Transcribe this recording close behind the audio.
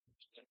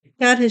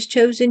God has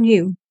chosen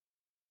you.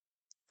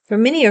 For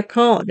many are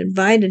called,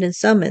 invited, and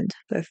summoned,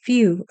 but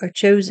few are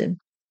chosen.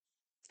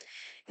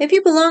 If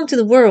you belong to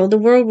the world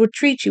would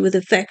treat you with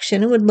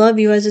affection and would love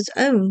you as its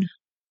own.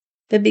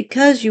 But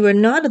because you are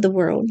not of the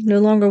world, no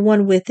longer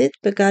one with it,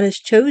 but God has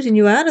chosen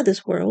you out of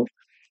this world,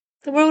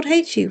 the world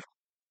hates you.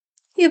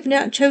 You have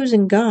not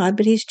chosen God,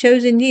 but He's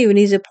chosen you, and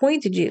He's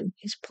appointed you.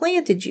 He's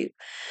planted you,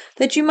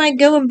 that you might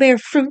go and bear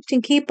fruit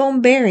and keep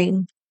on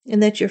bearing,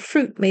 and that your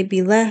fruit may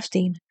be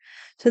lasting,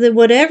 so that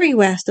whatever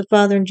you ask the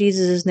Father in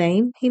Jesus'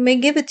 name, He may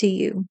give it to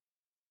you.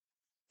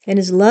 In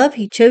His love,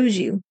 He chose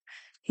you.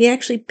 He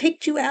actually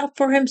picked you out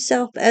for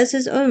Himself as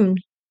His own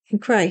in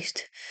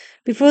Christ,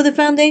 before the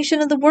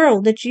foundation of the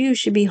world, that you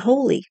should be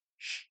holy,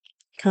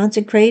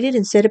 consecrated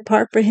and set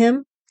apart for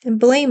Him, and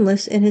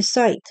blameless in His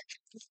sight,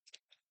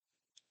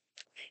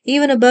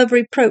 even above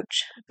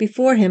reproach,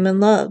 before Him in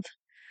love.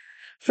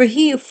 For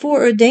He who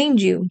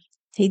foreordained you,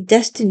 He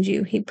destined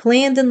you, He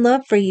planned in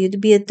love for you to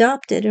be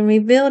adopted and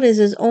revealed as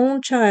His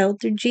own child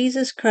through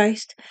Jesus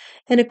Christ,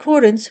 in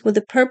accordance with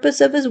the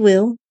purpose of His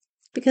will,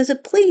 because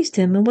it pleased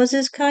Him and was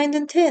His kind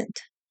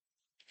intent.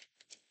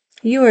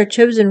 You are a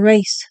chosen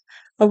race,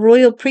 a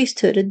royal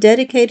priesthood, a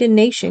dedicated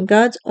nation,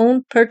 God's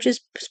own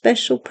purchased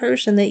special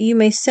person, that you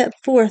may set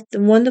forth the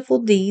wonderful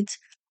deeds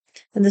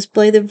and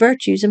display the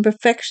virtues and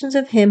perfections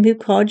of Him who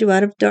called you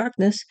out of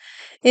darkness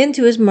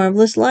into His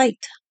marvelous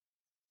light.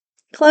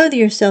 Clothe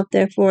yourself,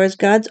 therefore, as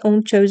God's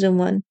own chosen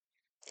one,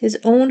 His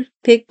own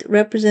picked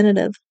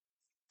representative,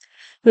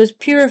 who is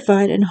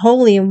purified and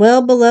holy and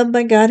well beloved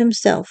by God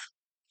Himself,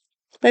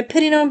 by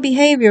putting on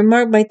behavior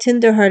marked by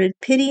tender-hearted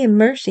pity and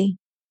mercy,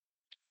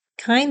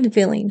 kind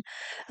feeling,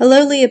 a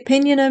lowly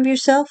opinion of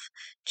yourself,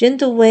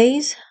 gentle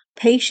ways,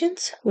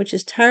 patience, which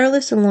is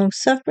tireless and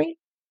long-suffering,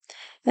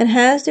 and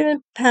has the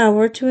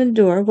power to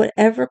endure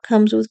whatever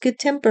comes with good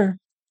temper.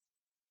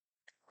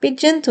 Be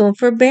gentle and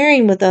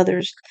forbearing with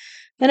others,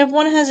 and if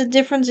one has a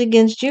difference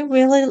against you,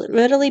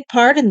 readily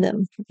pardon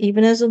them.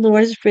 Even as the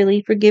Lord has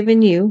freely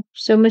forgiven you,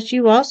 so must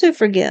you also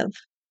forgive.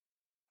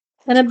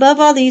 And above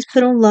all these,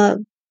 put on love.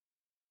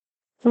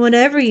 And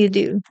whatever you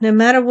do, no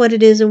matter what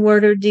it is in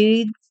word or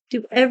deed,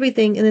 do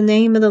everything in the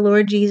name of the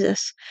Lord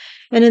Jesus,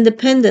 and in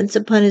dependence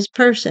upon His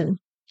person,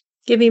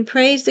 giving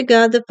praise to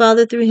God the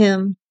Father through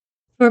Him.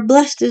 For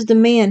blessed is the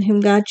man whom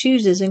God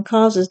chooses and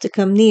causes to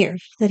come near,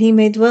 that He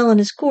may dwell in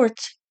His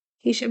courts.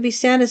 He shall be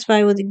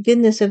satisfied with the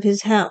goodness of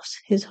His house,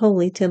 His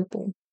holy temple.